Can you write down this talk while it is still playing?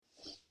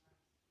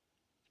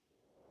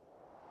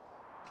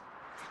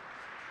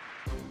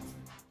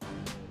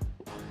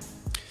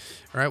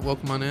All right,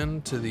 welcome on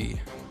in to the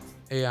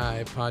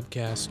AI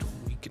podcast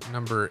week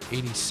number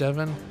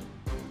 87.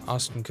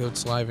 Austin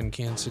Coates live in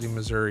Kansas City,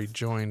 Missouri,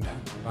 joined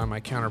by my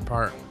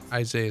counterpart,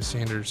 Isaiah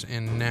Sanders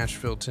in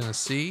Nashville,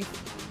 Tennessee.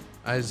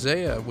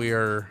 Isaiah, we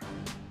are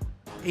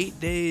 8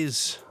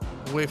 days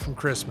away from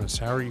Christmas.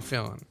 How are you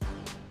feeling?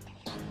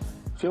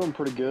 Feeling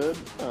pretty good.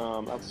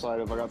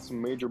 Outside of, I got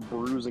some major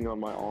bruising on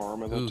my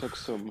arm as I took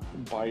some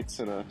bites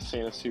in a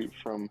Santa suit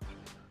from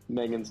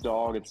Megan's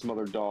dog and some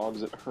other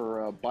dogs at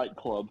her bike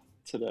club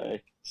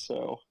today.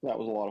 So that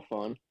was a lot of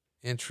fun.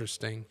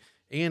 Interesting.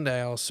 And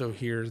I also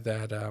hear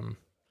that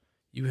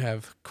you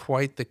have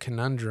quite the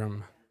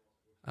conundrum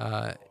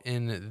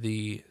in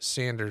the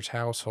Sanders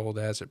household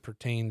as it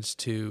pertains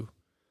to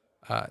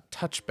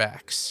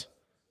touchbacks.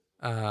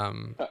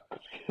 And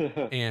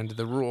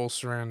the rules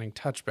surrounding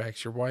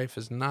touchbacks. Your wife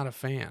is not a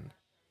fan.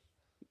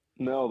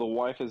 No, the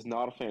wife is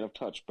not a fan of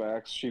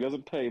touchbacks. She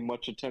doesn't pay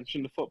much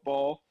attention to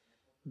football,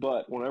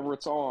 but whenever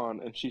it's on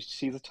and she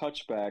sees a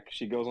touchback,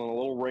 she goes on a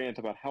little rant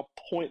about how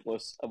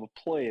pointless of a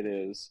play it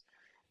is.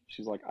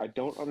 She's like, I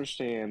don't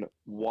understand.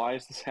 Why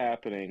is this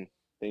happening?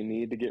 They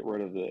need to get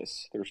rid of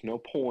this. There's no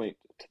point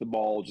to the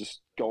ball just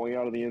going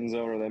out of the end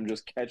zone or them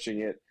just catching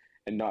it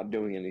and not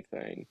doing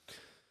anything.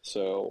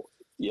 So,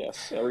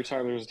 yes, every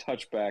time there's a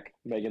touchback,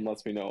 Megan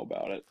lets me know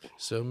about it.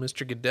 So,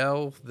 Mr.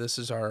 Goodell, this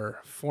is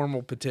our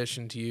formal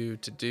petition to you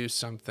to do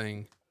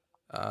something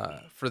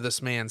for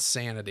this man's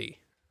sanity,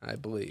 I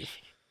believe,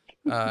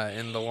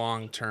 in the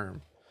long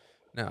term.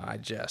 No, I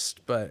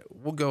jest, but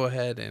we'll go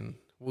ahead and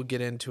we'll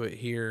get into it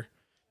here.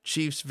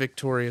 Chiefs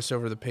victorious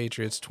over the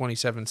Patriots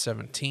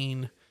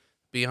 27-17.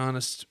 Be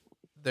honest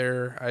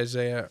there,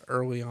 Isaiah,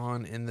 early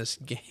on in this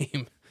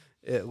game,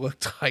 it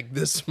looked like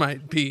this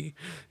might be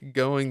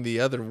going the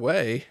other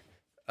way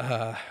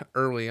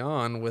early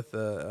on with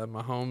a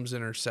Mahomes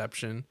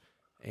interception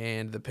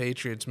and the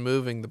Patriots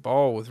moving the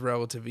ball with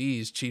relative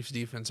ease. Chiefs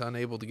defense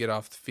unable to get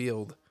off the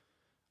field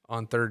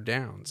on third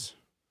downs.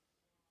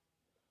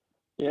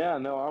 Yeah,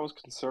 no, I was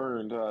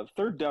concerned.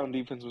 Third down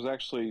defense was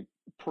actually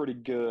pretty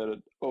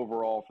good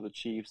overall for the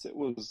Chiefs. It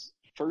was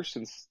first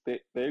since they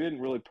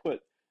didn't really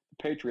put the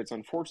Patriots,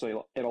 unfortunately,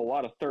 in a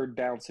lot of third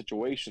down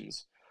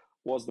situations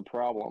was the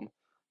problem.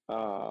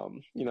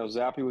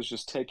 Zappy was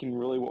just taking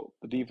really what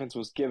the defense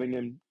was giving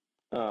him,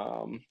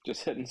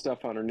 just hitting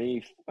stuff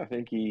underneath. I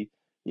think he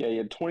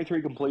had 23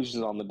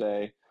 completions on the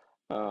day.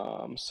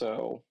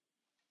 So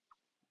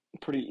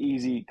pretty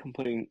easy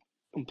completing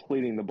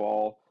the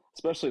ball,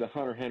 especially to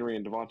Hunter Henry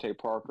and Devontae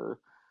Parker.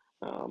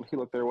 He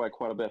looked their way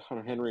quite a bit.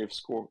 Hunter Henry, of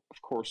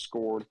course,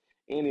 scored,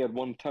 and he had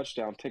one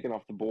touchdown taken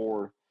off the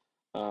board,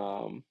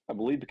 I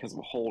believe because of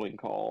a holding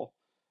call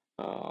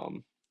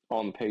on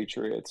the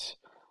Patriots.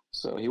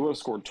 So he would have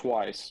scored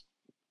twice.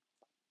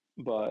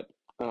 But,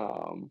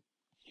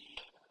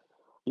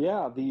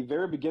 yeah, the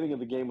very beginning of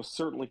the game was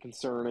certainly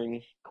concerning.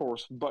 Of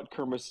course,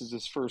 Butker misses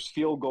his first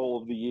field goal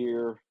of the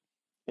year,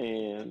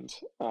 and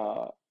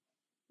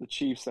the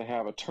Chiefs, they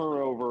have a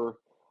turnover,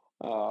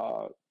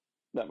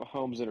 that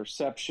Mahomes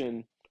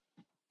interception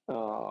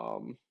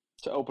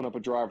to open up a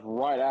drive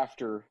right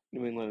after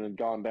New England had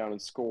gone down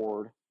and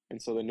scored. And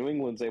so the New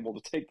England's able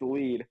to take the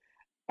lead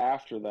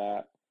after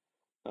that.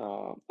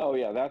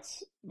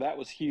 That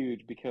was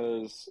huge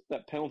because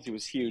that penalty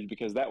was huge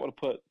because that would have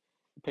put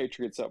the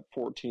Patriots up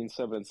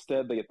 14-7.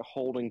 Instead, they get the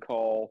holding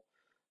call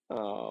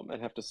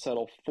and have to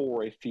settle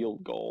for a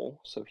field goal.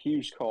 So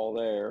huge call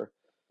there.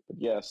 But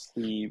yes,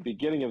 the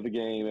beginning of the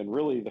game and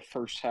really the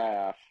first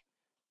half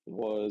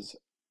was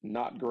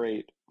not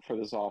great for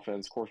this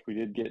offense. Of course, we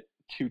did get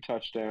two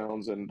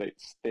touchdowns and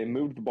they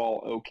moved the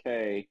ball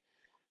okay,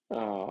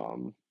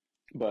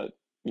 but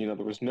there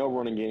was no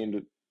running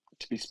game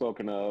to be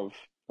spoken of.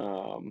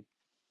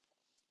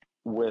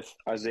 With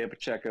Isaiah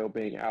Pacheco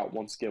being out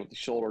once again with the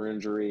shoulder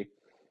injury.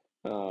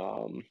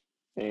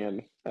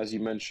 And as you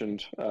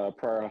mentioned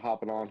prior to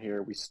hopping on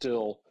here, we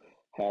still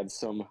had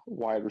some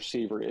wide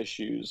receiver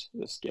issues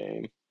this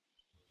game.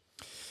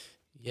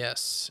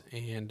 Yes,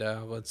 and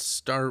let's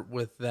start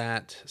with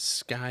that.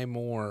 Sky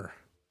Moore,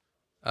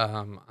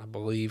 I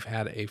believe,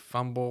 had a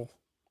fumble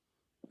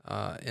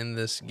in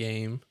this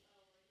game.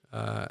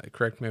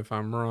 Correct me if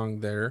I'm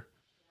wrong there.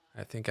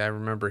 I think I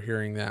remember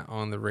hearing that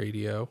on the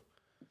radio.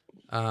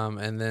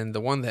 And then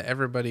the one that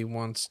everybody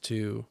wants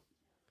to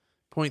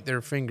point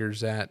their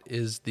fingers at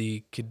is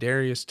the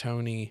Kadarius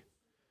Toney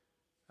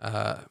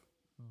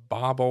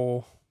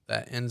bobble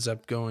that ends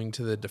up going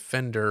to the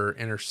defender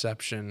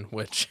interception,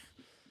 which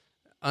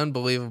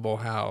unbelievable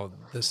how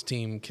this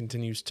team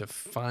continues to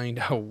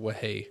find a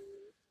way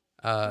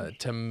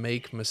to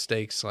make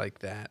mistakes like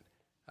that.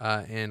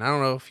 And I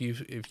don't know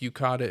if you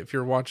caught it. If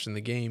you're watching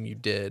the game, you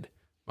did.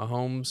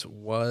 Mahomes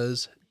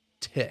was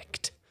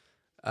ticked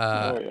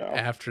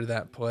after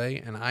that play,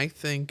 and I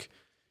think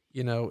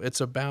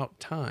it's about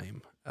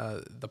time.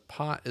 The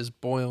pot is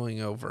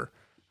boiling over.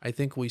 I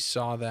think we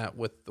saw that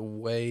with the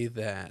way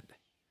that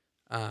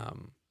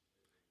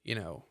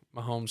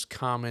Mahomes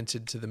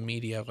commented to the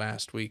media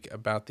last week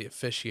about the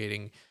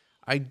officiating.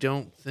 I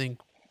don't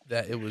think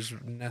that it was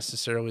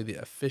necessarily the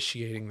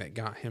officiating that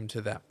got him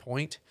to that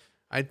point.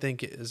 I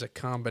think it is a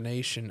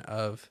combination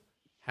of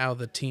how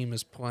the team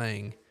is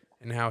playing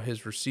and how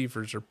his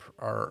receivers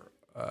are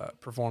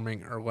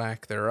performing or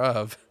lack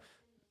thereof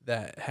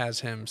that has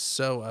him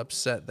so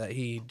upset that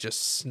he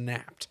just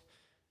snapped.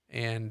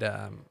 And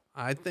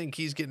I think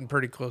he's getting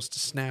pretty close to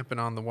snapping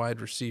on the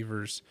wide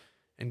receivers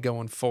and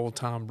going full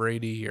Tom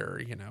Brady,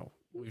 or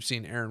we've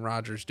seen Aaron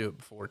Rodgers do it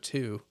before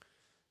too.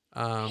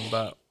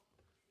 But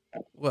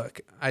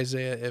look,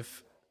 Isaiah,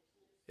 if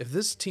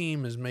this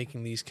team is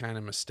making these kind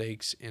of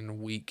mistakes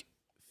in week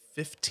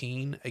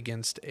 15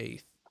 against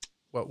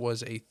what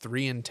was a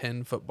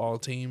 3-10 football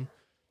team,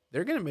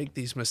 they're going to make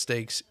these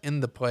mistakes in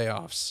the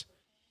playoffs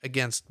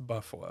against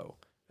Buffalo,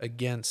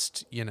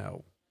 against,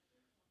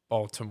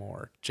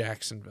 Baltimore,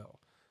 Jacksonville.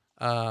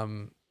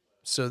 Um,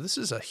 so this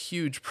is a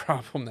huge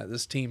problem that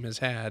this team has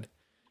had,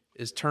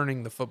 is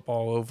turning the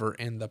football over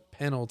and the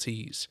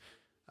penalties.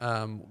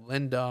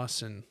 Len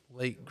Dawson,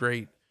 late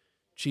great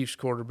Chiefs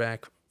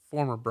quarterback,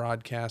 former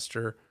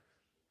broadcaster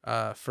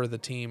for the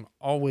team,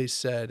 always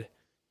said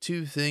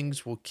two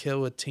things will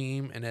kill a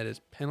team, and that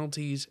is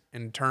penalties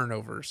and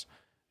turnovers.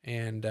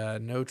 And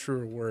no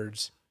truer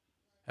words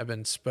have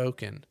been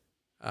spoken,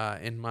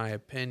 in my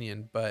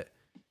opinion. But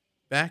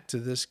back to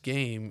this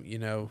game,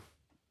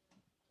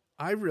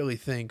 I really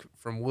think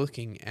from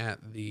looking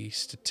at the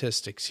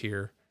statistics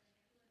here,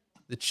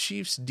 the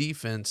Chiefs'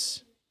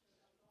 defense,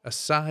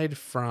 aside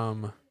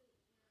from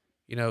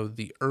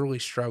the early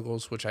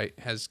struggles, which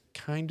has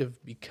kind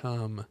of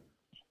become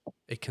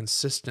a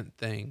consistent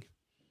thing,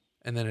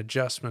 and then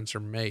adjustments are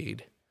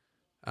made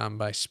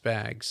by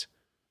Spags,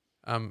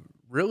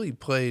 really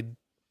played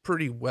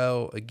pretty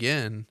well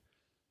again.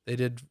 They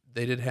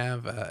did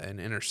have an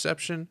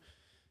interception.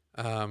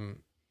 Um,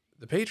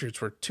 the Patriots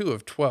were 2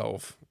 of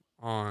 12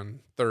 on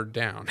third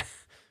down,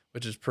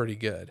 which is pretty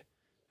good.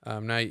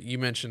 Now you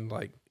mentioned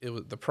like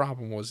the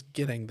problem was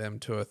getting them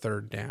to a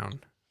third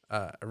down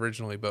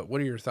originally, but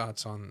what are your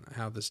thoughts on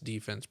how this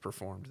defense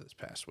performed this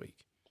past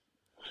week?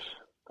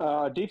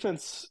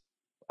 Defense,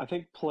 I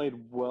think, played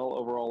well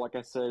overall. Like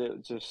I said, it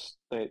was just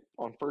that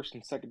on first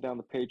and second down,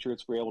 the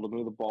Patriots were able to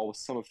move the ball with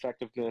some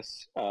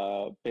effectiveness.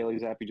 Bailey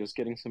Zappi just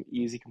getting some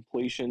easy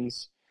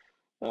completions.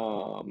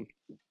 Um,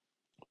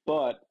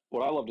 but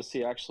what I love to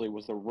see actually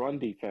was the run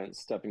defense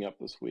stepping up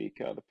this week.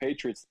 The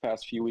Patriots the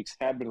past few weeks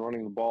had been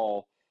running the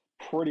ball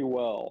pretty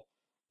well,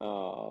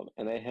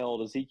 and they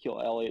held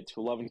Ezekiel Elliott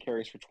to 11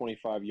 carries for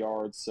 25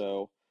 yards.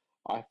 So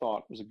I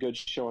thought it was a good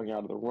showing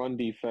out of the run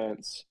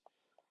defense.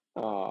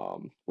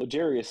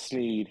 L'Jarius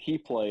Sneed, he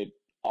played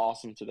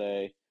awesome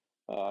today.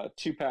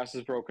 Two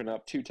passes broken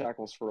up, two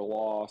tackles for a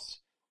loss.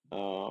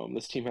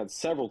 This team had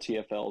several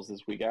TFLs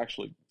this week,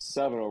 actually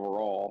seven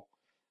overall.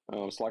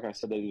 So, like I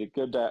said, they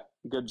did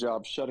a good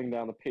job shutting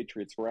down the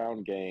Patriots'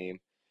 round game.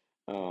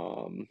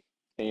 Um,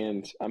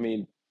 and I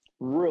mean,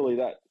 really,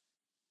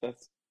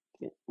 that's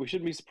we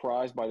shouldn't be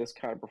surprised by this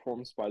kind of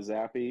performance by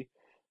Zappi,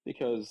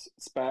 because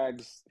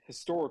Spags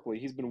historically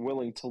he's been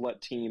willing to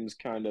let teams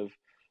kind of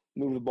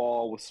move the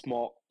ball with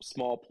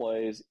small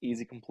plays,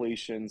 easy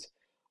completions.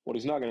 What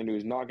he's not going to do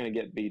is not going to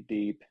get beat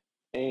deep,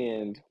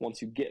 and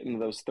once you get into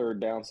those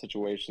third down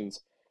situations,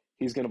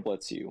 he's going to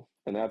blitz you,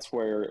 and that's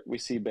where we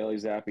see Bailey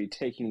Zappi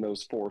taking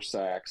those 4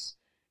 sacks,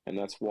 and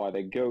that's why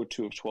they go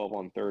 2 of 12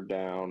 on third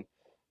down.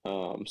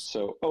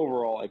 So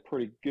overall, a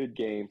pretty good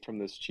game from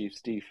this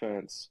Chiefs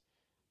defense.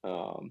 I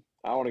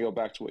want to go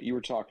back to what you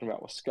were talking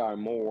about with Sky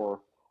Moore.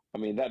 I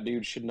mean, that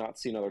dude should not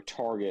see another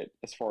target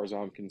as far as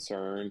I'm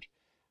concerned.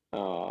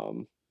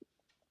 Um,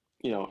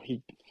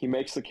 he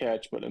makes the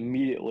catch, but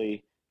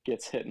immediately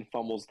gets hit and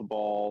fumbles the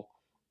ball.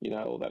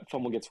 That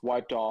fumble gets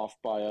wiped off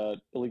by a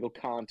illegal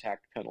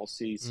contact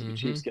penalty, so the Mm-hmm.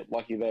 Chiefs get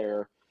lucky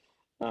there.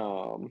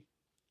 Um,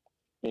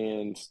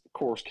 and of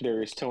course,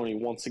 Kadarius Toney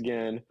once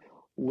again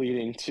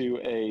leading to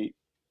a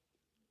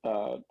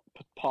uh,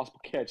 possible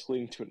catch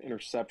leading to an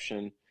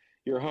interception.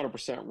 You're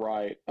 100%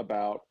 right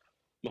about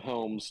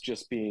Mahomes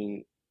just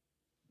being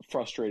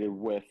frustrated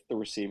with the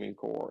receiving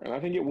core. And I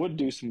think it would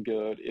do some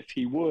good if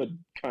he would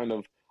kind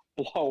of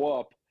blow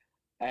up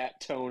at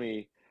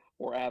Tony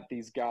or at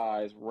these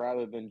guys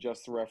rather than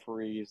just the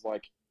referees.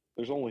 Like,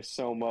 there's only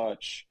so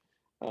much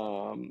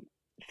um,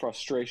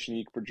 frustration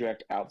you can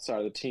project outside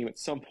of the team. At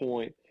some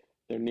point,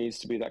 there needs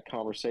to be that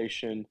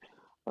conversation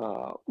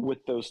with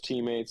those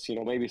teammates.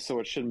 Maybe so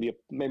it shouldn't be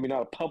maybe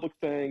not a public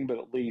thing, but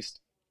at least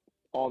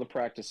on the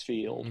practice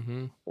field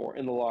Mm-hmm. or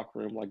in the locker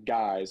room. Like,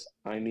 guys,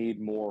 I need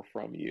more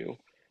from you.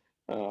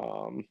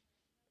 Um,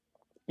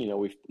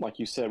 we've, like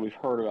you said, we've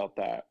heard about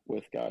that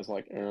with guys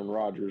like Aaron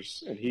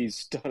Rodgers, and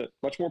he's done it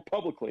much more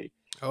publicly,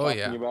 Oh talking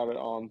yeah. about it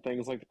on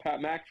things like the Pat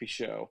McAfee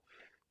show.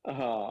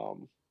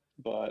 Um,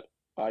 but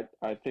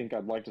I think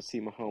I'd like to see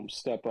Mahomes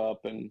step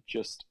up and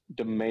just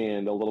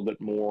demand a little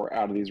bit more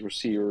out of these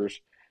receivers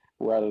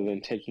rather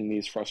than taking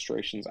these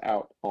frustrations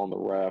out on the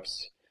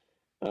refs.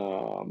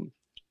 Um,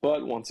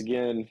 but once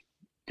again,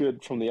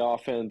 good from the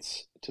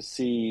offense to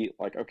see,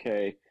 like,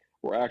 okay,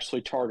 we're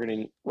actually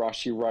targeting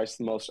Rashi Rice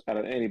the most out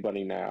of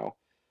anybody now.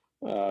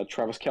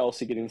 Travis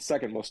Kelce getting the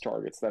second most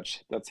targets.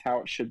 That's how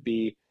it should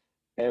be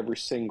every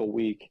single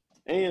week.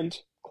 And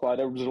Clyde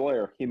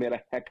Edwards-Helaire, he made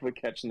a heck of a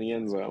catch in the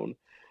end zone.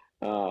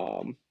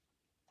 Um,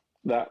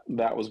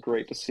 that was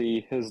great to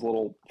see his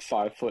little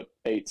 5'8"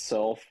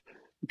 self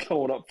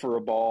going up for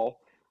a ball.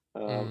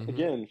 Mm-hmm.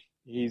 Again,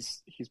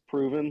 he's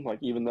proven, like,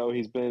 even though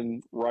he's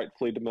been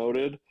rightfully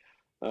demoted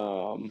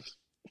um,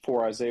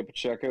 for Isaiah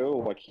Pacheco,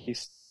 like,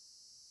 he's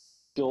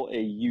still a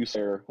use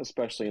there,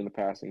 especially in the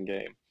passing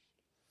game.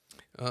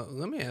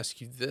 Let me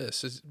ask you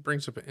this. It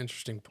brings up an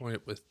interesting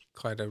point with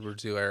Clyde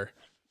Edwards-Helaire.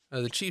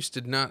 The Chiefs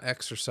did not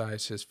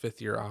exercise his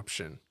fifth-year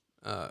option,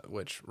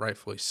 which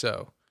rightfully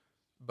so.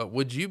 But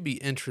would you be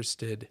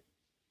interested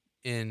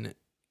in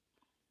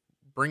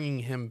bringing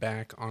him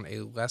back on a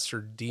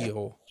lesser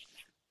deal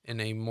in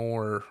a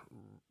more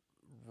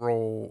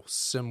role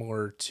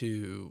similar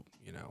to,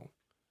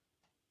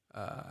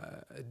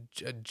 a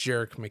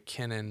Jerick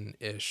McKinnon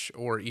ish,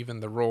 or even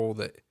the role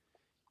that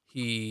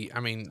I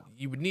mean,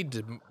 you would need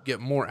to get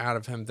more out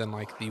of him than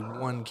like the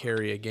one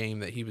carry a game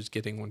that he was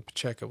getting when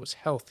Pacheco was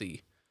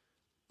healthy.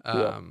 Yep.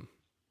 Um,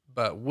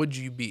 but would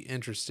you be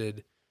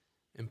interested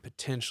in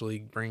potentially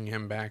bringing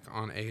him back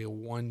on a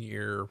 1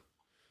 year,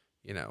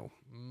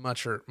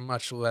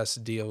 much less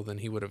deal than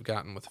he would have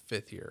gotten with a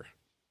fifth year?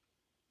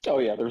 Oh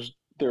yeah,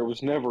 there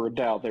was never a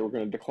doubt they were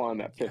going to decline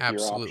that fifth year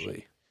option.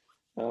 Absolutely.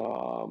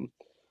 Um,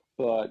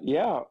 but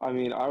yeah, I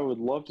mean, I would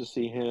love to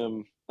see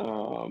him,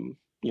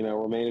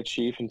 remain a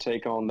Chief and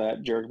take on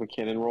that Jerick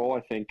McKinnon role. I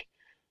think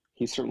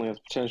he certainly has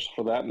potential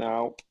for that.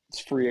 Now it's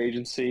free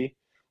agency.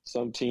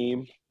 Some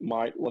team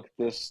might look at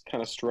this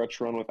kind of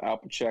stretch run with Al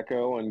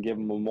Pacheco and give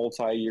him a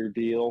multi-year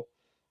deal.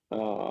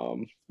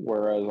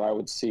 Whereas I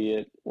would see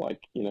it like,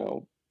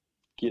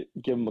 give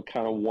him a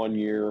kind of 1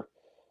 year,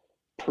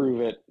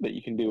 prove it that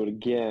you can do it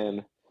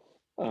again,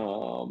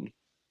 um,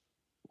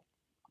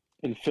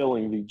 in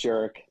filling the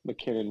Jerick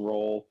McKinnon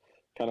role,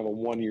 kind of a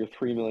 1 year,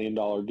 $3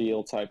 million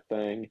deal type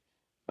thing.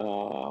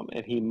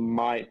 And he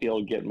might be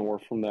able to get more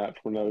from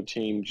that from another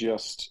team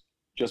just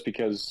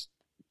because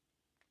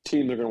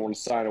teams are going to want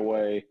to sign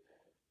away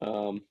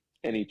um,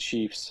 any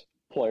Chiefs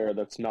player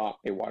that's not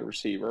a wide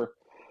receiver.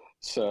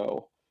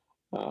 So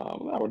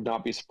I would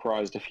not be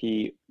surprised if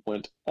he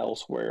went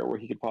elsewhere where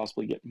he could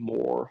possibly get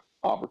more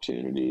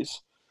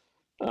opportunities.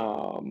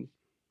 Um,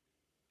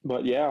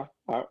 but yeah,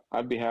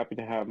 I'd be happy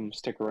to have him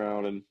stick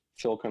around and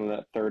fill kind of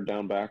that third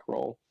down back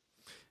role.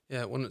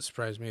 Yeah, it wouldn't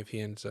surprise me if he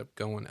ends up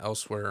going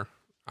elsewhere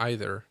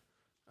either.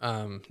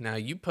 Now,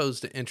 you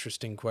posed an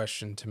interesting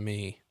question to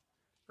me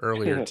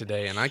earlier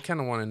today, and I kind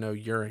of want to know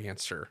your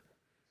answer.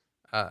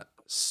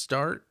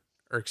 Start,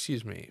 or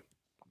excuse me,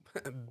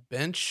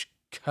 bench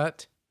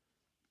cut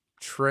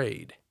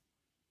trade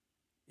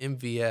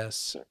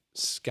MVS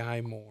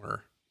Sky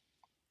Moore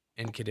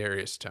and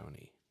Kadarius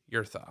Tony.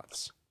 Your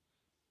thoughts?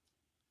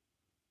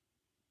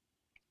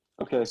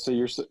 Okay, so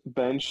your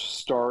bench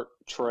start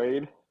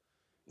trade,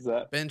 is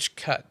that Bench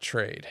cut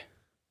trade.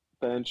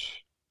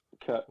 bench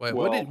cut? Wait,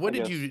 what did Well, what I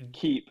did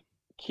guess you?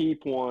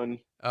 keep one,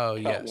 Oh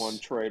cut one, yes,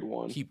 trade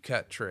one. keep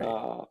cut trade.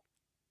 Uh,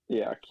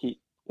 yeah,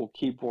 we'll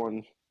keep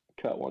one,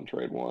 cut one,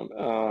 trade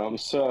one.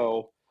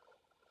 So,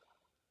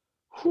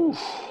 whew,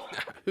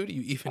 Who do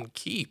you even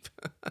keep?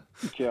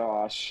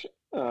 gosh.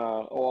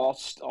 Well,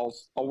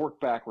 I'll work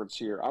backwards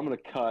here. I'm gonna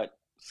cut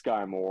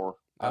Sky Moore.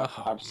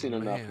 Oh I've seen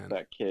enough of man.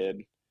 that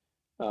kid.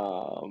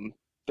 Um,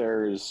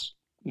 there's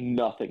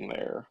nothing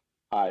there.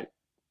 I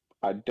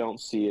I don't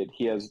see it.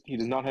 He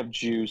does not have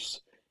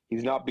juice.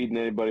 He's not beating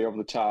anybody over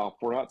the top.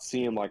 We're not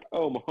seeing like,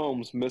 oh,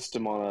 Mahomes missed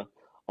him on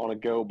a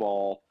go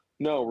ball.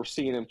 No, we're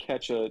seeing him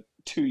catch a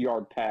 2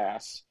 yard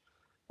pass,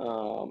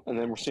 and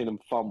then we're seeing him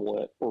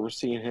fumble it, or we're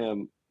seeing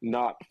him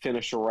not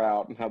finish a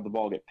route and have the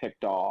ball get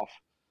picked off.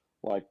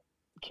 Like,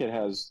 kid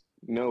has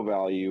no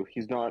value.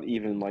 He's not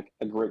even like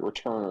a great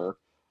returner,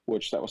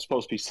 which that was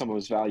supposed to be some of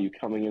his value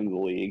coming into the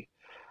league.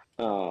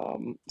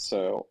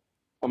 So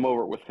I'm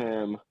over it with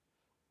him.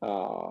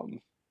 Um,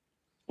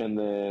 and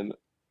then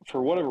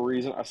for whatever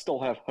reason, I still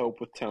have hope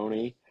with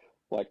Tony.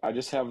 Like, I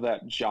just have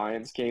that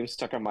Giants game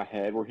stuck in my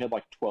head where he had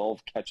like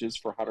 12 catches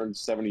for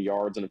 170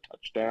 yards and a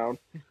touchdown.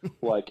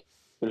 Like,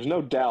 there's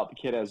no doubt the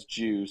kid has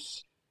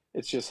juice.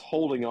 It's just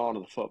holding on to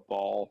the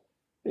football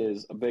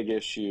is a big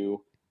issue,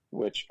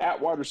 which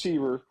at wide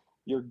receiver,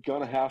 you're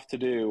going to have to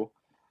do.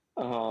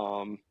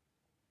 Um,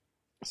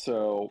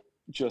 so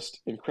just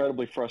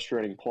incredibly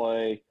frustrating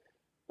play.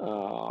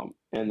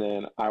 And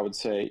then I would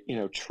say,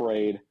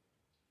 trade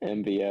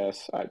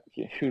MVS.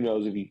 Who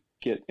knows if you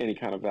get any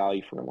kind of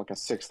value for him, like a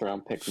sixth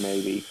round pick,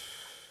 maybe.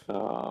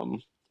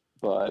 Um,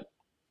 but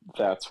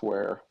that's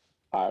where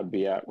I would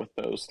be at with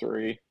those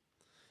three.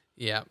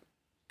 Yeah,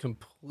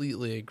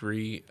 completely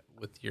agree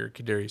with your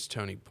Kadarius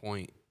Tony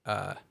point.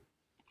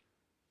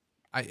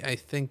 I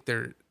think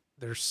there's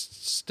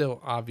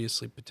still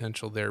obviously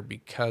potential there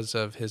because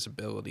of his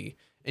ability.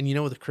 And you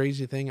know the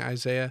crazy thing,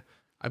 Isaiah?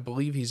 I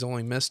believe he's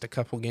only missed a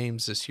couple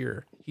games this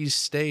year. He's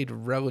stayed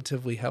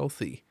relatively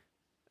healthy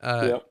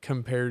Yep.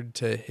 compared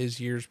to his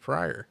years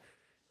prior.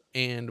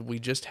 And we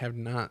just have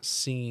not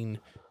seen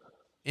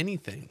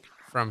anything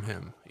from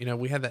him. You know,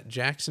 we had that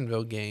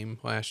Jacksonville game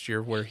last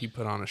year where he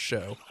put on a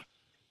show.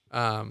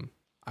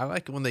 I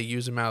like it when they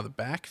use him out of the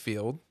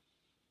backfield.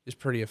 Is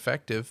pretty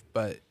effective,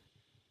 but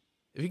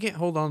if you can't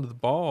hold on to the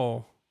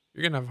ball,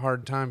 you're gonna have a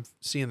hard time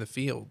seeing the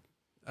field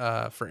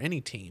for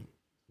any team,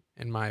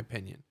 in my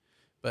opinion.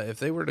 But if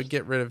they were to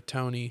get rid of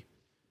Tony,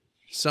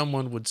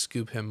 someone would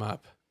scoop him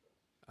up,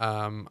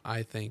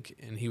 I think,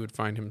 and he would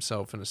find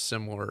himself in a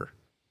similar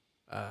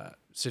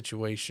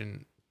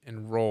situation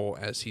and role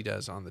as he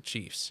does on the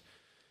Chiefs.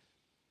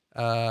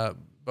 Uh,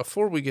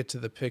 Before we get to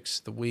the picks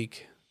of the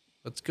week,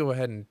 let's go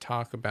ahead and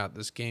talk about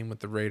this game with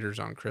the Raiders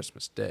on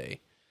Christmas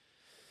Day.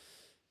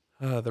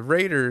 The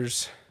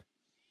Raiders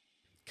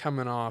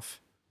coming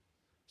off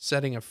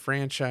setting a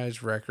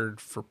franchise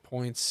record for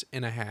points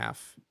and a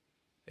half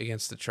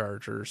against the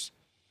Chargers.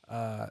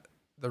 The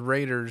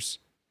Raiders,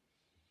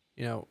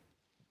 you know,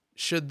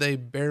 should they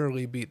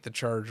barely beat the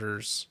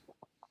Chargers,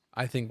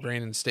 I think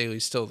Brandon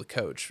Staley's still the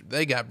coach.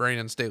 They got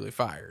Brandon Staley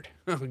fired.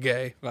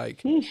 Okay.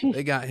 Like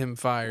they got him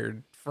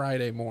fired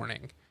Friday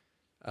morning.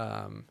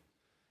 Um,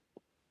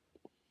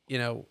 you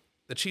know,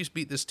 the Chiefs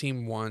beat this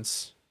team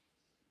once.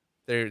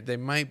 They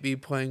might be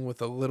playing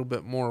with a little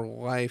bit more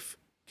life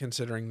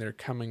considering they're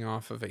coming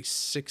off of a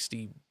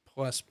 60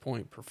 plus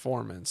point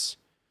performance.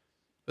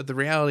 But the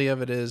reality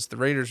of it is the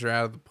Raiders are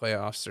out of the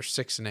playoffs. They're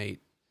 6-8.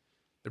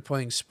 They're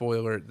playing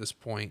spoiler at this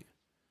point.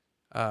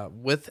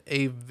 With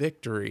a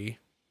victory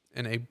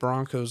and a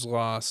Broncos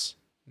loss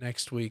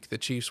next week, the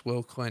Chiefs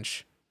will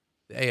clinch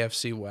the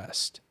AFC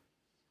West.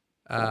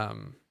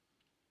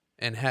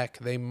 And heck,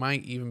 they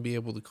might even be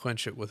able to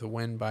clinch it with a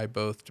win by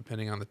both,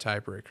 depending on the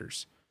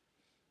tiebreakers.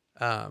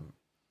 But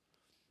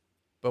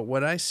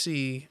what I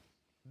see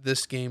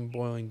this game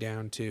boiling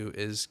down to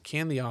is,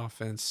 can the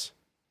offense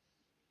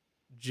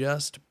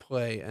just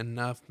play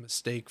enough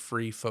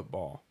mistake-free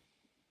football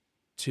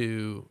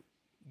to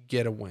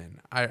get a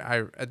win?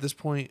 I at this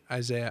point,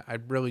 Isaiah, I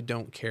really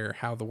don't care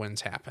how the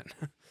wins happen.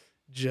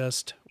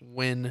 Just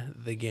win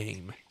the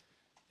game.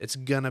 It's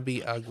gonna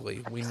be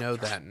ugly. We know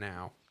that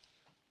now.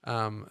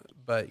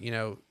 But you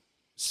know,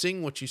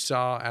 seeing what you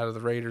saw out of the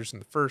Raiders in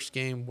the first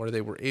game, where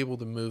they were able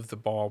to move the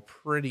ball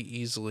pretty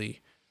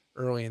easily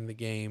early in the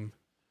game,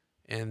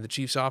 and the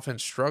Chiefs'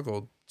 offense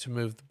struggled to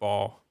move the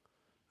ball.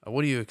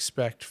 What do you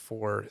expect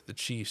for the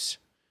Chiefs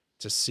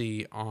to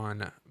see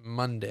on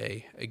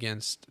Monday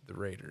against the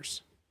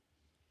Raiders?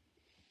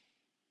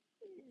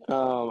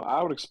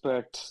 I would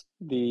expect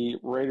the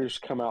Raiders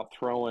to come out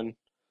throwing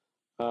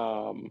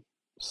um,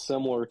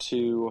 similar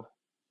to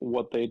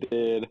what they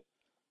did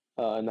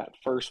in that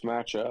first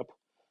matchup.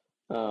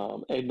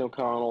 Aiden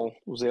O'Connell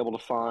was able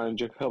to find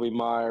Jacoby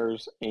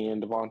Myers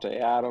and Devontae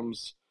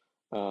Adams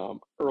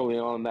early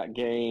on in that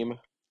game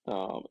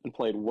and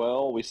played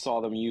well. We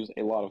saw them use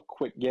a lot of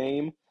quick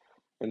game,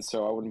 and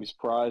so I wouldn't be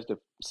surprised if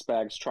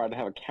Spags tried to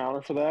have a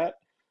counter for that.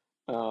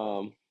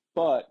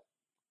 But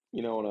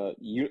you know,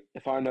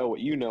 if I know what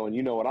you know and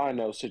you know what I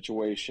know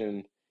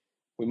situation,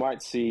 we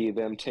might see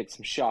them take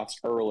some shots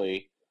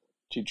early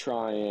to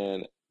try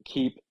and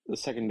keep the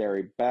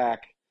secondary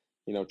back.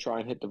 You know, try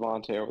and hit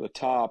Devontae over the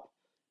top,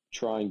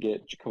 try and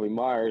get Jacoby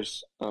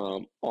Myers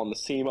on the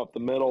seam up the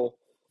middle,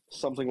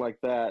 something like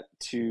that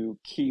to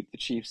keep the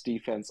Chiefs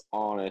defense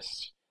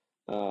honest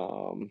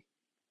and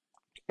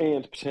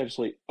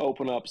potentially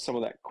open up some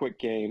of that quick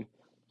game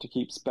to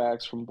keep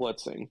Spags from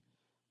blitzing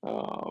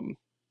um,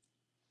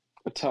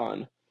 a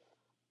ton.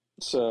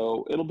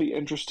 So it'll be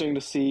interesting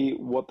to see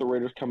what the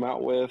Raiders come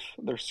out with.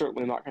 They're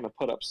certainly not going to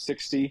put up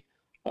 60.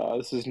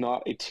 This is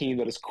not a team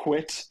that has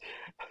quit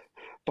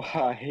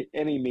by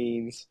any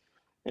means.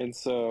 And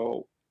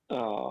so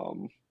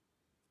um,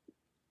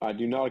 I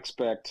do not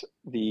expect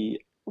the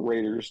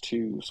Raiders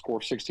to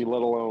score 60,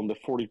 let alone the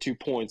 42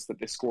 points that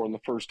they scored in the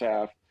first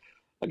half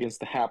against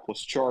the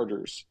hapless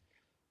Chargers.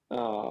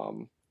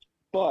 Um,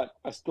 but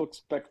I still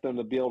expect them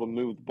to be able to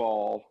move the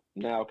ball.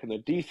 Now, can the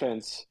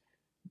defense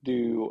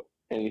do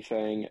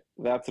anything?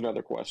 That's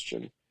another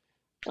question.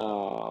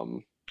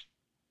 Um,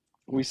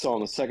 we saw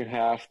in the second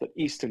half that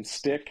Easton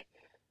Stick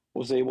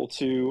was able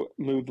to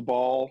move the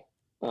ball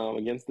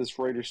against this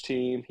Raiders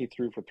team. He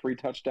threw for 3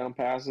 touchdown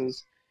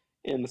passes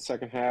in the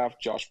second half.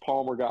 Josh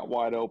Palmer got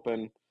wide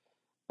open.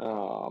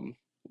 Granted,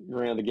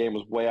 the game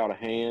was way out of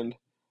hand,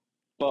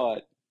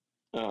 but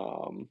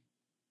um,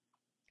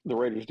 the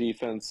Raiders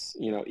defense,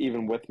 you know,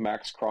 even with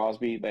Max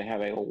Crosby, they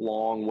have a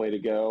long way to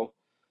go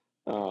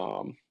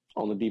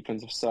on the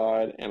defensive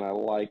side, and I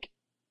like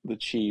the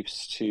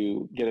Chiefs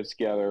to get it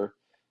together.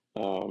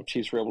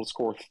 Chiefs were able to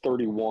score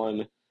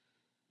 31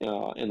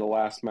 in the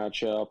last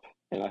matchup,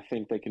 and I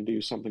think they can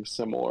do something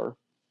similar.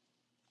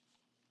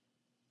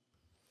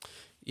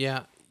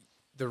 Yeah,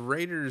 the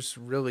Raiders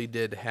really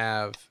did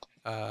have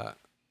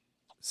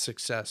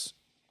success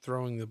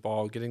throwing the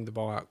ball, getting the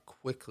ball out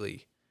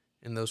quickly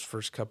in those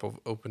first couple of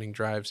opening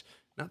drives.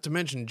 Not to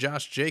mention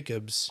Josh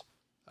Jacobs,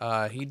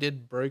 he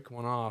did break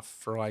one off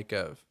for like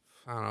a,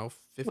 I don't know,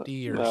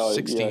 50 or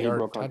 60 Yeah, he yard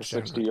broke like a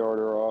touchdown.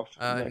 60-yarder off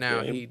in that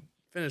Now game. he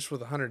finished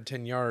with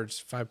 110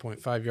 yards,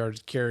 5.5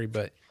 yards carry,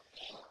 but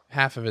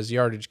half of his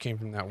yardage came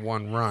from that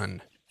one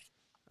run.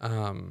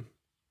 Um,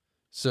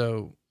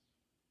 so,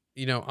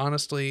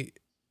 honestly,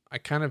 I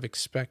kind of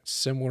expect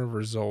similar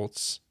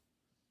results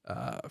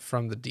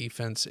from the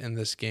defense in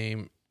this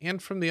game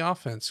and from the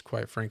offense,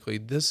 quite frankly.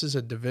 This is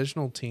a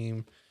divisional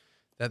team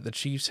that the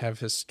Chiefs have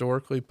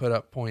historically put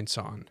up points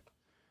on.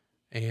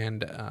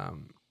 And,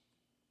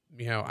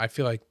 I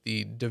feel like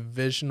the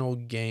divisional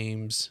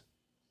games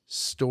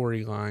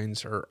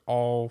storylines are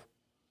all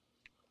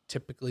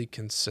typically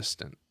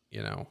consistent.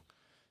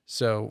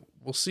 So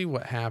we'll see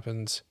what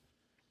happens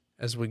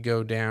as we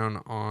go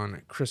down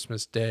on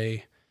Christmas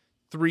Day.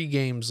 3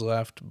 games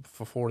left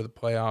before the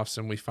playoffs,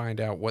 and we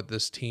find out what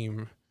this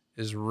team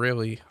is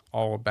really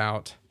all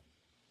about.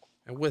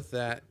 And with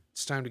that,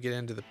 it's time to get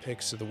into the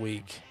picks of the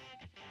week.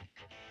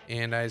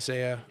 And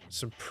Isaiah,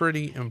 some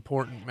pretty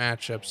important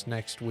matchups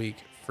next week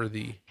for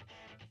the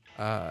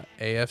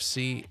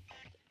AFC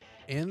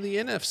and the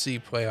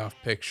NFC playoff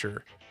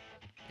picture.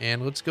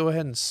 And let's go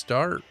ahead and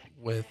start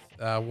with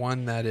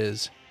one that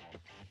is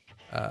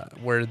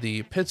where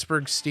the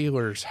Pittsburgh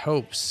Steelers'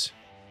 hopes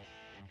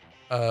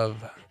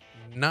of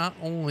not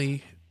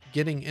only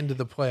getting into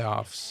the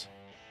playoffs,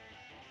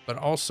 but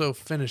also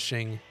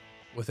finishing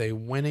with a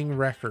winning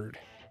record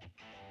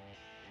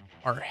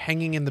are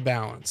hanging in the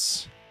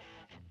balance.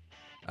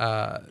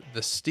 The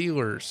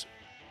Steelers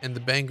and the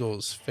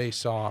Bengals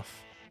face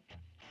off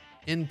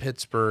in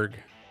Pittsburgh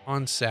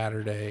on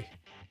Saturday.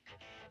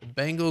 The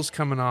Bengals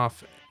coming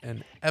off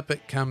an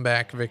epic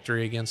comeback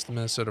victory against the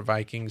Minnesota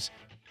Vikings.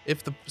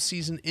 If the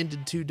season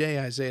ended today,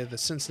 Isaiah, the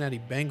Cincinnati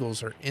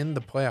Bengals are in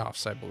the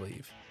playoffs, I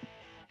believe.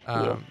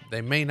 Yeah.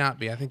 They may not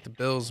be. I think the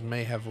Bills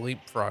may have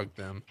leapfrogged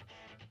them.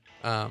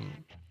 But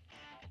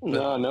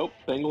No, nope.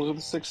 Bengals are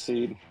the 6th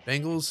seed.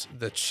 Bengals,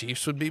 the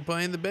Chiefs would be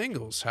playing the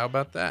Bengals. How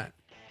about that?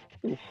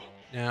 Oof.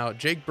 Now,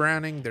 Jake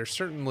Browning, there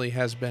certainly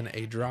has been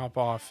a drop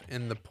off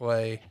in the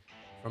play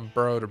from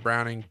Burrow to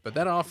Browning, but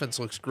that offense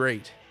looks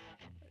great,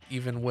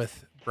 even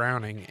with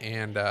Browning.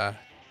 And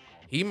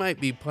he might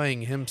be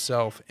playing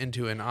himself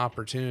into an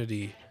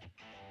opportunity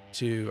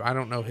to, I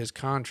don't know his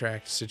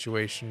contract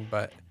situation,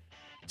 but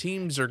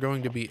teams are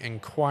going to be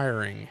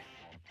inquiring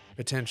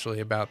potentially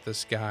about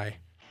this guy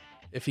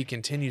if he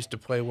continues to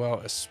play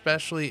well,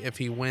 especially if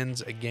he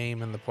wins a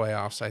game in the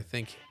playoffs. I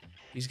think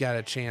he's got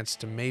a chance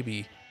to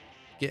maybe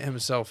get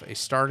himself a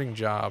starting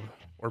job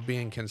or be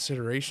in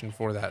consideration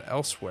for that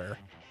elsewhere.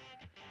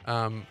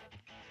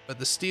 But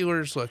the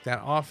Steelers, look,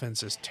 that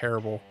offense is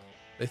terrible.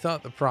 They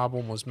thought the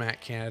problem was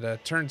Matt Canada.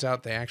 Turns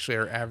out they actually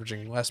are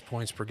averaging less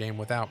points per game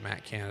without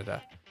Matt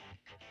Canada.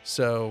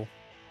 So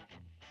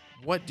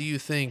what do you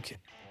think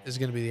is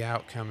going to be the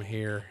outcome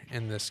here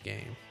in this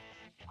game?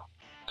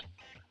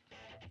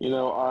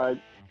 I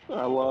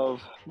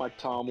love Mike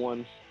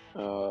Tomlin.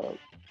 Love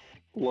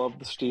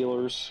the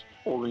Steelers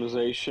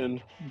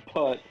organization,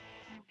 but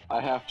I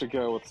have to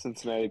go with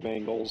Cincinnati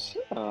Bengals.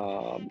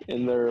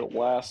 In their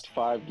last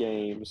 5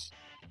 games,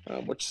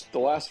 which the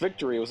last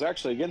victory was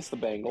actually against the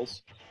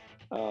Bengals,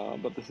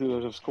 but the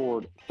Steelers have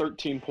scored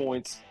 13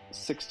 points,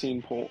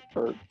 10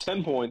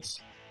 points,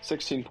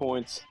 16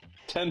 points,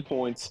 10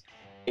 points,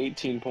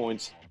 18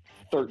 points,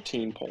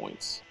 13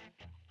 points.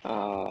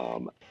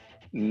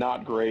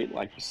 Not great.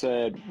 Like you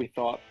said, we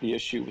thought the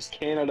issue was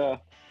Canada,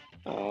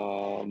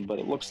 but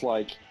it looks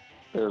like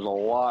there's a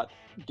lot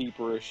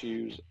deeper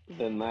issues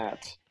than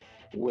that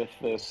with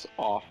this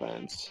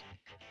offense.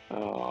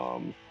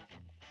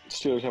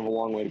 Steelers have a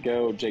long way to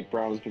go. Jake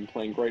Brown has been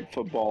playing great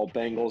football.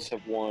 Bengals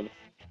have won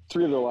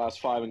 3 of their last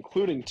 5,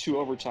 including 2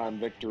 overtime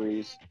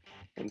victories.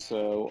 And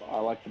so I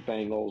like the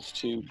Bengals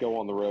to go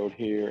on the road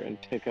here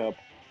and pick up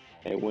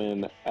a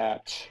win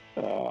at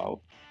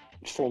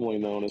formerly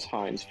known as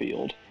Heinz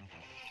Field.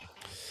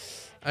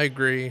 I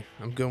agree.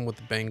 I'm going with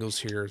the Bengals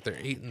here. They're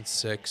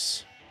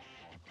 8-6.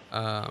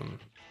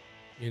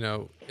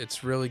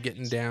 It's really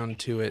getting down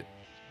to it.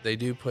 They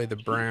do play the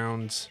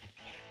Browns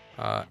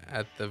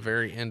at the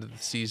very end of the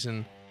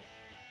season.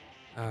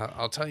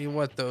 I'll tell you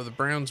what, though, the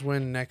Browns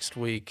win next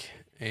week,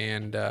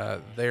 and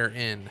they're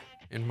in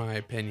my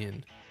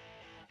opinion.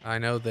 I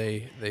know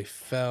they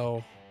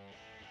fell,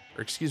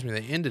 or excuse me,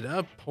 they ended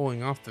up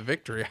pulling off the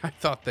victory. I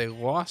thought they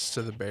lost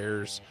to the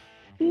Bears,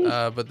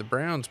 but the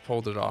Browns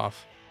pulled it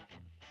off.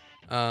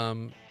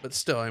 But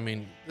still, I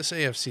mean, this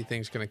AFC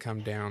thing's going to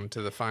come down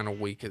to the final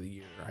week of the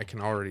year. I can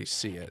already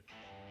see it.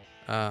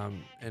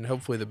 And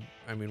hopefully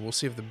we'll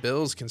see if the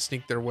Bills can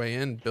sneak their way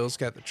in. Bills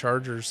got the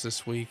Chargers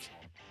this week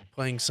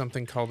playing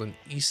something called an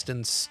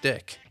Easton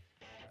Stick.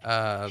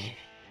 Not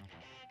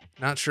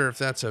sure if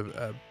that's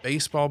a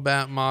baseball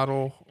bat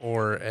model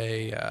or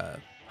a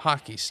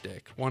hockey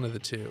stick, one of the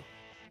two.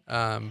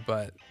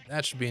 But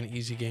that should be an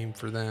easy game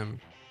for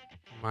them,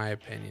 in my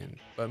opinion.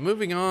 But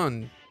moving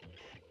on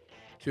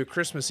to a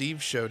Christmas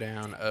Eve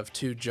showdown of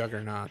 2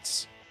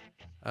 juggernauts.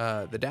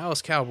 The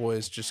Dallas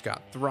Cowboys just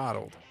got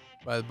throttled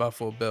by the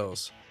Buffalo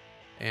Bills,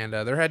 and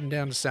they're heading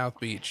down to South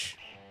Beach,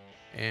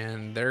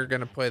 and they're going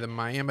to play the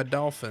Miami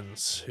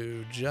Dolphins,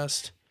 who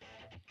just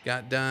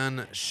got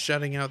done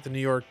shutting out the New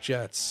York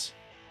Jets,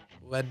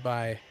 led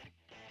by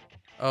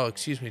oh,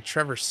 excuse me,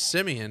 Trevor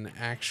Simeon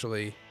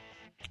actually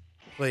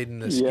played in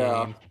this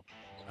Yeah, game.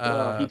 he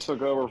Uh,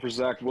 took over for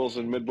Zach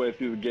Wilson midway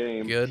through the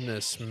game.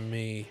 Goodness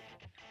me.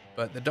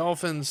 But the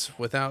Dolphins,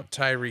 without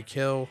Tyreek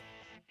Hill,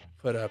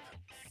 put up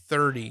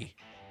 30,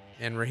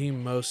 and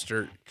Raheem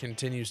Mostert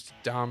continues to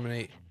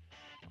dominate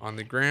on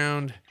the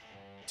ground.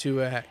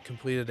 Tua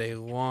completed a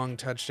long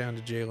touchdown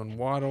to Jalen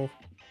Waddle.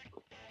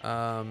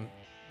 Um,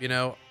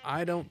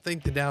 I don't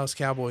think the Dallas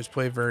Cowboys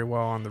play very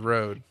well on the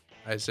road,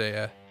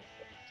 Isaiah.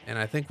 And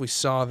I think we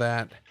saw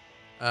that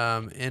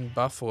in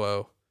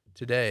Buffalo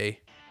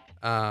today.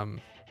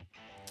 Um,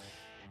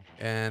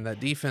 and that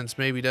defense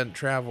maybe doesn't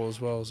travel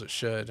as well as it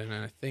should. And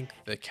I think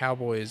the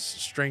Cowboys'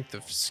 strength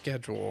of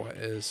schedule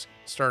is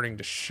starting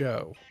to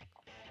show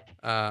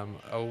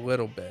a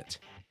little bit.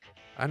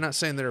 I'm not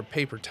saying they're a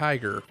paper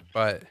tiger,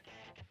 but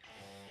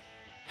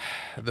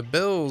the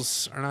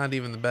Bills are not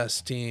even the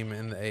best team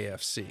in the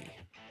AFC,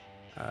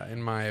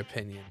 in my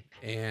opinion.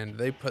 And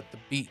they put the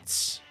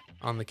beats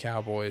on the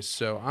Cowboys.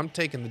 So I'm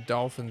taking the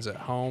Dolphins at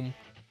home.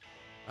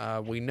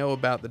 We know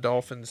about the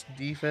Dolphins'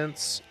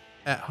 defense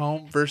at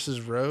home versus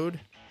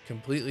road,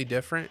 completely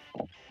different.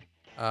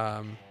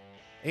 Um,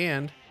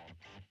 and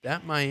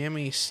that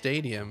Miami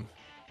stadium,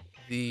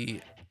 the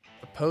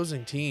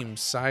opposing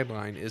team's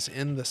sideline is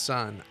in the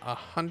sun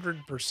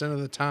 100% of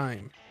the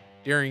time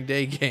during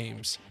day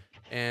games.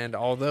 And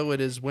although it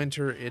is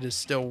winter, it is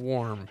still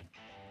warm.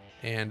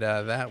 And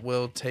that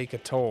will take a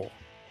toll.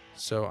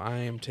 So I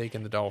am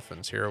taking the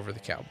Dolphins here over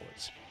the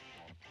Cowboys.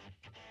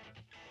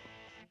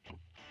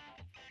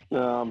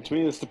 To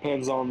me, this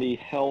depends on the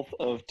health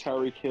of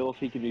Tyreek Hill. If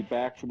he can be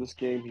back for this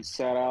game, he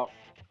sat out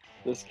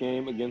this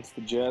game against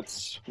the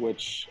Jets,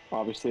 which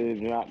obviously they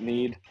do not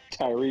need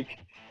Tyreek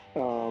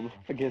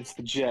against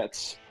the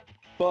Jets.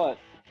 But,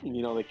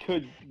 they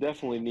could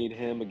definitely need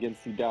him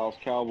against the Dallas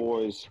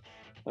Cowboys.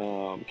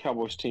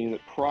 Cowboys team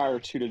that prior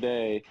to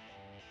today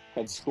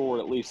had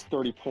scored at least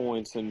 30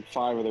 points in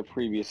 5 of their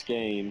previous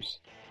games.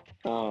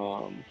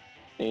 And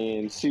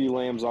CeeDee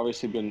Lamb's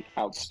obviously been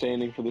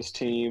outstanding for this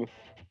team.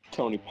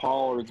 Tony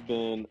Pollard's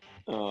been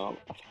a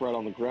threat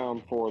on the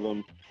ground for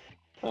them.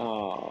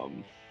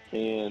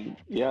 And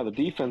yeah, the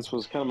defense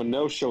was kind of a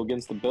no-show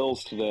against the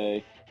Bills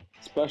today,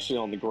 especially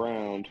on the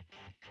ground.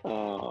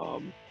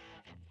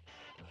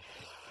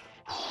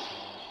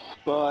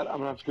 But I'm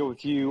gonna have to go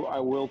with you. I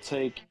will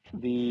take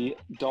the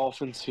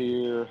Dolphins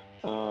here.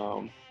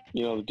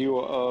 The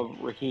duo of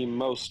Raheem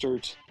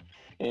Mostert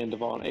and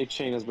Devon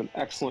Achane has been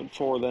excellent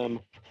for them,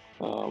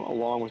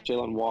 along with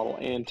Jalen Waddle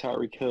and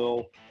Tyreek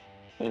Hill.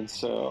 And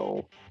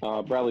so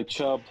Bradley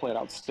Chubb played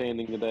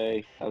outstanding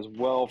today as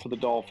well for the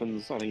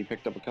Dolphins. I think he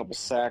picked up a couple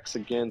sacks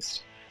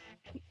against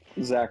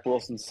Zach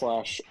Wilson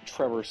 /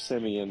 Trevor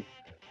Simeon.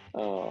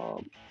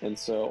 And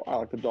so I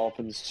like the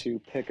Dolphins to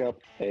pick up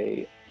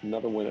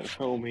another win at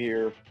home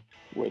here,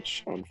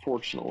 which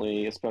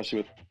unfortunately, especially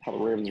with how the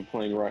Ravens are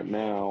playing right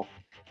now,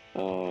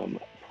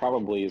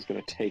 probably is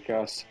going to take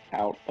us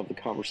out of the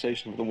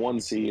conversation for the 1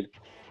 seed.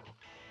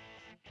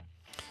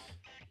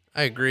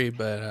 I agree,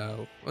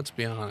 but let's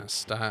be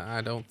honest.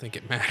 I don't think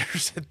it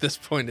matters at this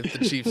point if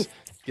the Chiefs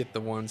get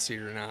the 1 seed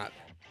or not.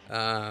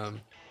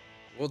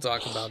 We'll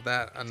talk about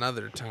that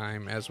another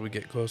time as we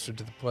get closer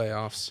to the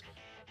playoffs.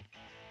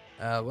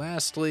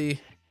 Lastly,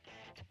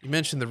 you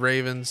mentioned the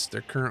Ravens.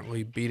 They're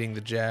currently beating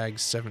the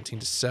Jags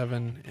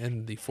 17-7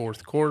 in the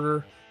fourth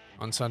quarter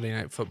on Sunday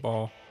Night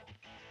Football.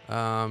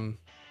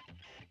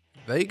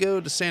 They go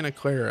to Santa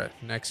Clara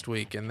next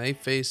week, and they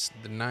face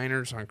the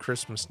Niners on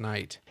Christmas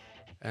night.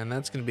 And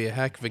that's going to be a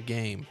heck of a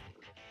game.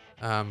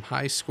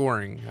 High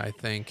scoring, I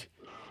think.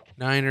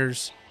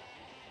 Niners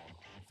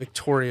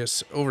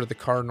victorious over the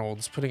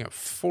Cardinals, putting up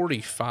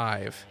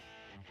 45.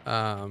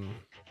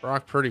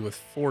 Brock Purdy with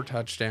 4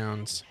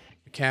 touchdowns.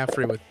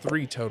 McCaffrey with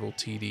 3 total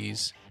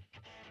TDs.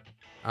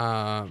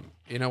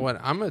 You know what?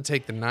 I'm going to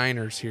take the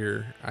Niners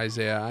here,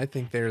 Isaiah. I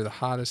think they're the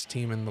hottest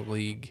team in the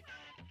league.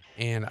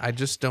 And I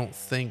just don't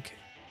think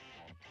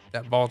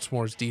that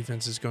Baltimore's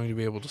defense is going to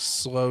be able to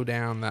slow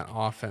down that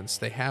offense.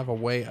 They have a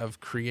way of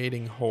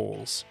creating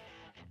holes.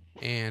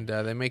 And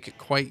they make it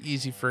quite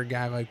easy for a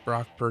guy like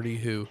Brock Purdy,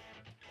 who,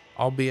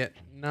 albeit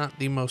not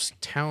the most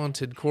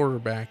talented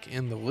quarterback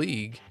in the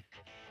league,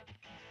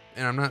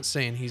 and I'm not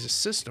saying he's a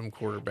system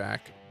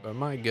quarterback, but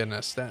my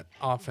goodness, that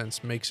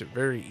offense makes it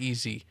very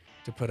easy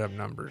to put up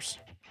numbers.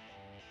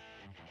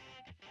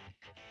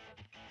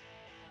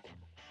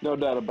 No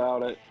doubt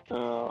about it.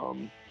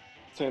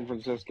 San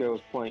Francisco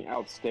is playing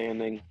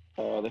outstanding.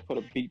 They put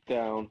a beat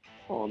down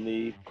on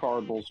the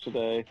Cardinals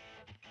today.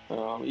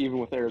 Even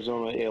with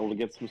Arizona able to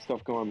get some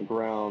stuff going on the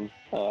ground,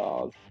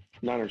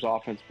 Niners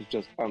offense was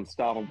just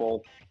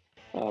unstoppable.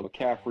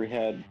 McCaffrey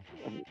had,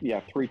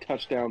 3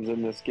 touchdowns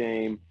in this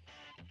game,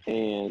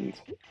 and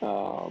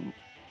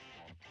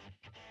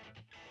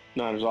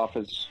Niners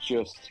offense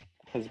just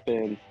has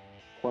been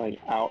playing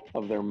out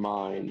of their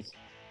minds.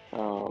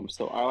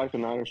 So I like the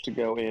Niners to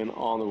go in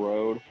on the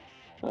road.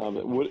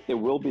 It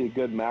will be a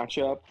good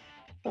matchup.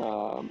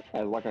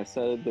 As like I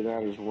said, the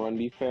Niners' run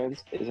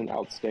defense isn't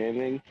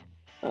outstanding,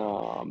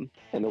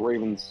 And the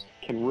Ravens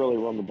can really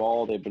run the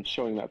ball. They've been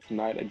showing that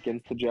tonight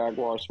against the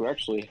Jaguars, who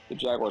actually the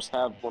Jaguars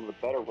have one of the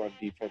better run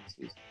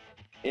defenses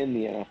in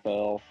the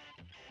NFL.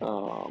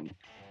 Um,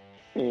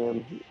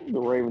 and the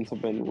Ravens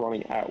have been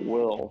running at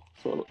will,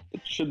 so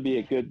it should be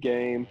a good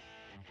game.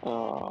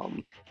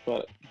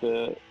 But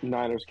the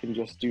Niners can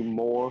just do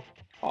more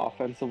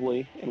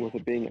offensively, and with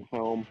it being at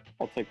home,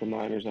 I'll take the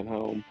Niners at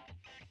home.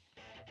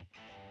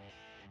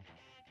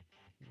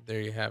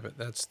 There you have it.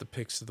 That's the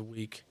picks of the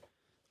week.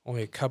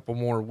 Only a couple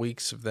more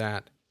weeks of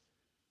that,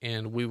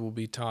 and we will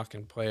be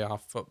talking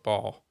playoff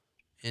football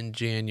in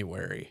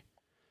January.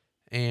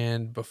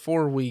 And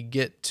before we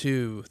get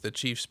to the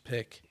Chiefs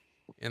pick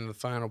in the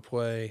final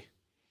play,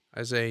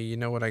 Isaiah, you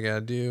know what I got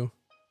to do?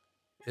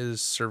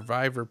 Is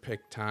survivor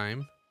pick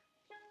time.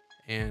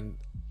 And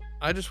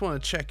I just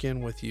want to check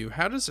in with you.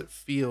 How does it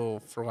feel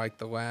for like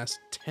the last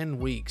 10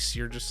 weeks?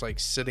 You're just like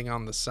sitting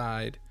on the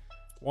side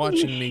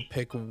watching me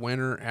pick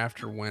winner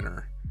after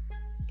winner.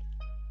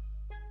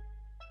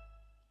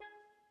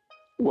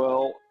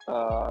 Well,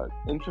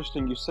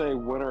 interesting you say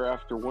winner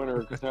after winner,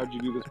 because how'd you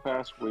do this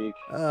past week?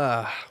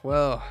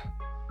 Well,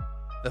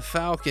 the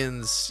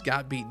Falcons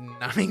got beaten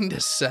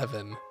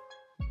 9-7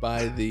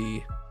 by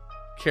the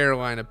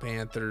Carolina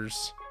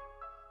Panthers.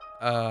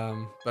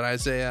 But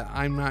Isaiah,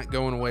 I'm not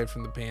going away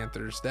from the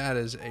Panthers. That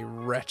is a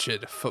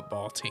wretched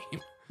football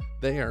team.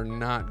 They are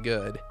not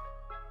good.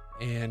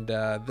 And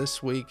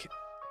this week,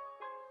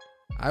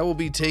 I will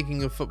be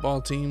taking a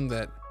football team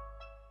that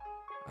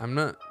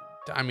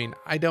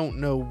I don't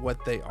know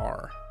what they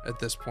are at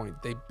this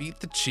point. They beat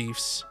the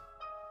Chiefs.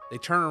 They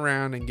turn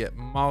around and get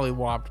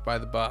mollywopped by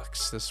the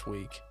Bucks this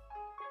week.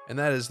 And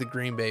that is the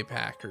Green Bay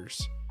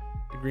Packers.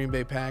 The Green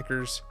Bay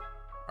Packers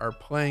are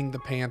playing the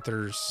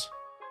Panthers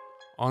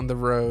on the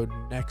road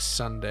next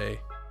Sunday.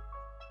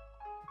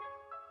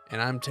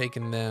 And I'm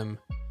taking them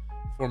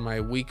for my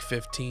week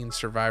 15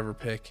 survivor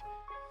pick.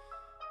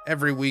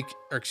 Week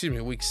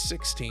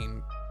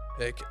 16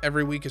 pick.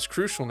 Every week is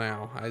crucial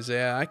now,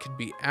 Isaiah. I could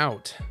be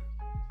out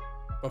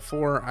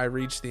before I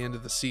reach the end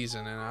of the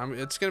season, and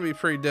it's going to be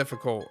pretty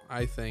difficult,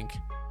 I think,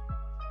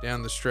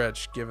 down the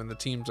stretch, given the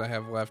teams I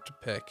have left to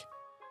pick.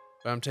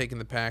 But I'm taking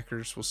the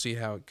Packers. We'll see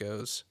how it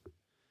goes.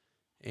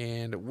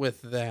 And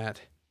with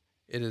that,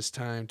 it is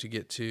time to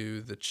get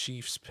to the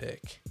Chiefs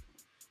pick.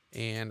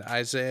 And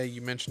Isaiah,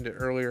 you mentioned it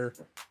earlier.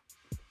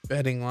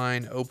 Betting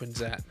line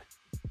opens at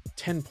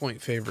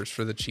 10-point favors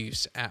for the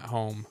Chiefs at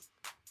home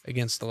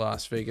against the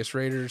Las Vegas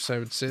Raiders. I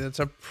would say that's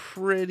a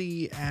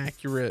pretty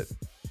accurate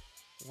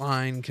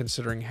line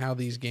considering how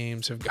these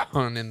games have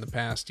gone in the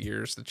past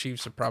years. The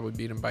Chiefs have probably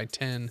beat them by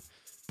 10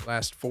 the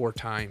last 4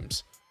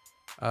 times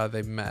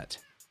they've met.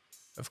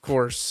 Of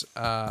course,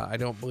 I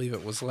don't believe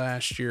it was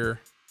last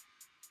year,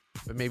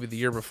 but maybe the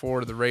year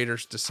before, the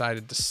Raiders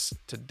decided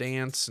to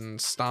dance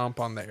and stomp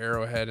on the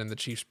Arrowhead, and the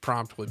Chiefs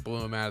promptly blew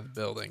them out of the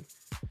building.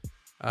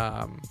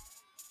 I'm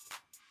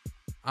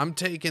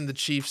taking the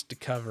Chiefs to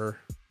cover,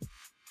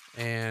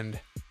 and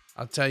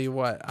I'll tell you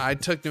what, I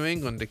took New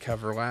England to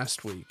cover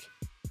last week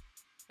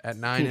at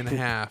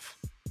 9.5,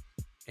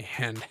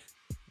 and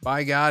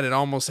by God, it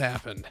almost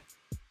happened.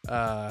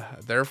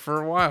 There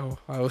for a while,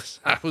 I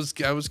was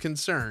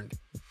concerned,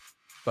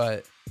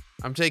 but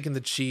I'm taking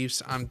the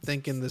Chiefs. I'm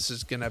thinking this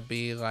is gonna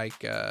be like,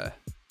 do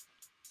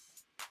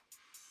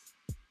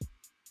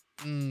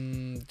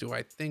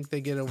I think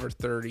they get over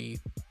 30?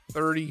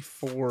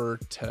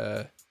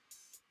 34-17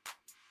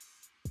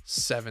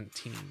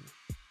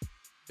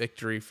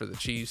 victory for the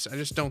Chiefs. I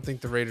just don't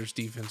think the Raiders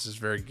defense is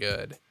very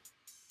good.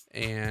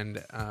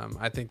 And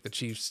I think the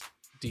Chiefs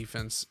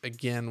defense,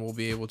 again, will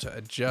be able to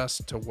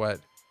adjust to what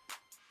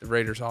the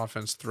Raiders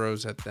offense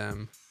throws at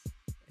them.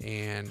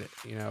 And,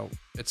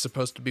 it's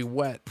supposed to be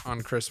wet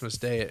on Christmas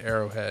Day at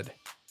Arrowhead.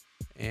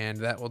 And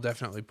that will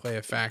definitely play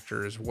a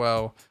factor as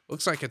well.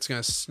 Looks like it's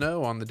going to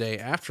snow on the day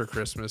after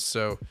Christmas.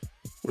 So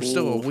we're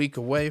still a week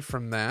away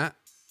from that.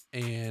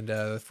 And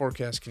the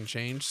forecast can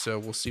change. So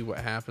we'll see what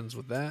happens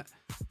with that.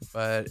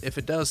 But if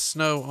it does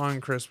snow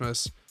on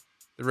Christmas,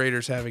 the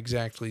Raiders have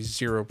exactly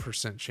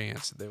 0%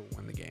 chance that they will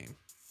win the game.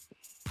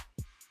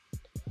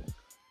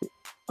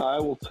 I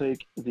will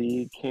take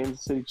the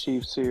Kansas City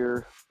Chiefs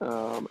here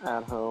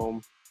at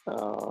home.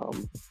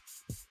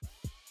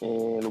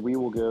 And we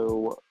will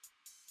go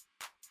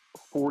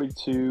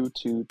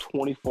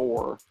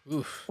 42-24.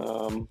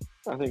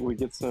 I think we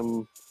get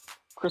some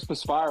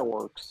Christmas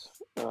fireworks.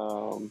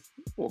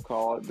 We'll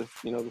call it.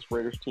 This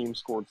Raiders team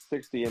scored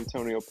 60.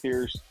 Antonio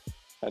Pierce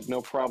had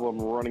no problem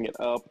running it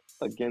up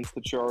against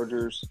the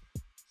Chargers.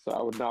 So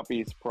I would not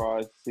be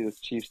surprised to see this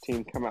Chiefs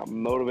team come out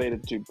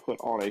motivated to put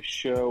on a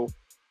show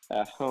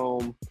at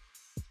home,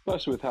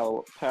 especially with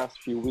how the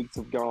past few weeks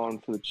have gone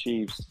for the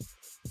Chiefs.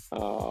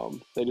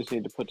 They just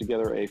need to put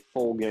together a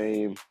full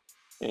game,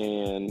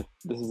 and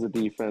this is a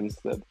defense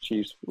that the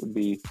Chiefs would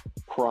be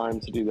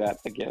primed to do that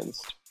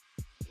against.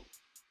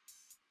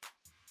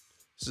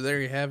 So there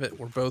you have it.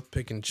 We're both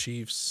picking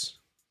Chiefs,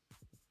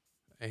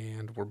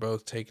 and we're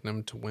both taking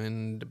them to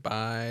win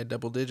by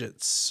double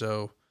digits.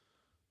 So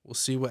we'll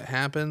see what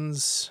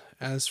happens.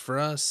 As for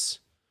us,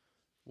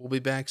 We'll be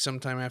back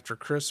sometime after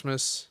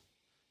Christmas.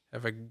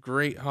 Have a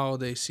great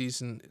holiday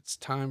season. It's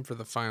time for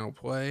the final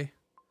play.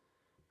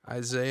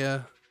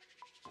 Isaiah,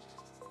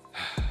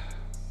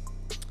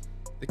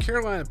 the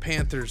Carolina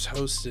Panthers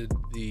hosted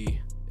the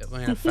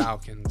Atlanta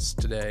Falcons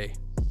today,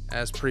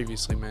 as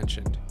previously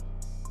mentioned.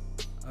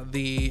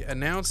 The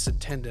announced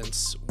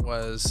attendance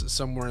was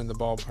somewhere in the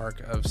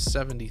ballpark of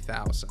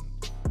 70,000.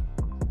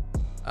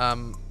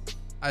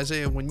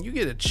 Isaiah, when you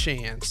get a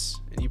chance,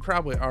 and you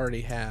probably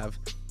already have,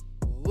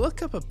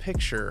 look up a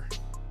picture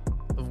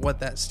of what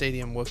that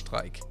stadium looked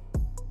like.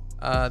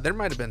 There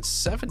might have been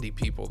 70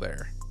 people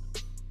there.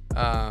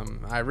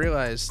 I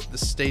realized the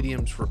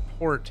stadiums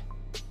report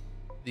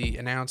the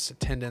announced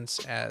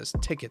attendance as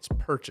tickets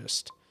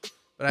purchased.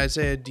 But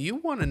Isaiah, do you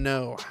want to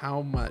know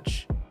how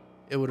much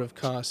it would have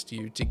cost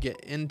you to get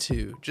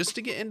into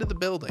the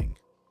building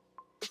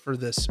for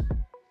this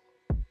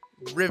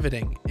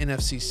riveting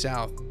NFC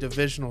South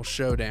divisional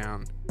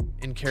showdown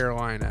in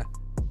Carolina?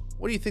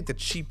 What do you think the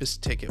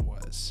cheapest ticket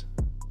was?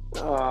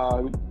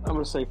 I'm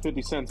going to say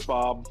 50 cents,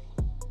 Bob.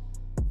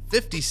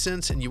 50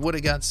 cents and you would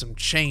have got some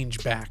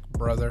change back,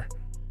 brother.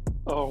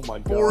 Oh my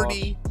God.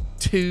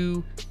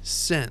 42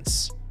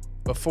 cents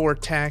before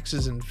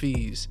taxes and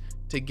fees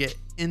to get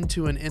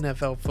into an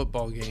NFL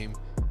football game.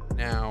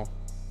 Now,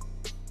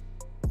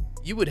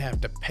 you would have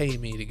to pay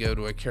me to go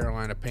to a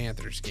Carolina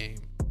Panthers game,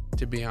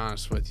 to be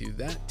honest with you.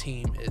 That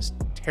team is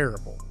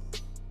terrible.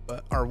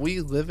 But are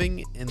we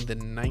living in the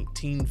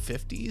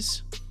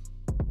 1950s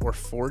or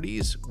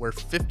 40s where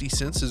 50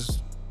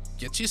 cents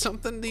gets you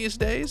something these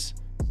days?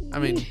 I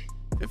mean,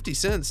 50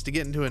 cents to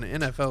get into an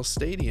NFL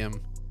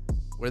stadium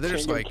where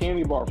there's can't get a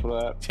candy bar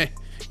for that.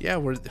 Yeah,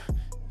 where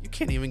you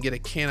can't even get a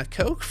can of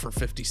Coke for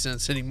 50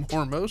 cents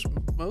anymore most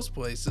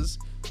places.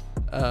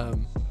 I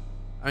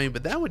mean,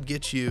 but that would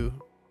get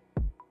you,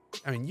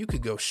 I mean, you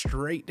could go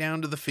straight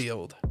down to the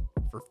field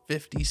for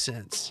 50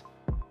 cents.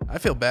 I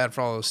feel bad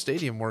for all those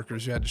stadium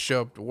workers who had to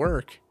show up to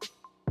work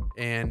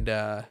and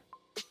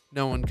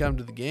no one come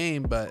to the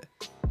game, but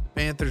the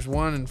Panthers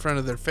won in front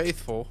of their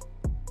faithful.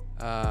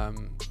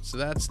 So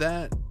that's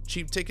that.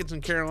 Cheap tickets in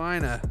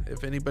Carolina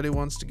if anybody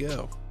wants to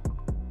go.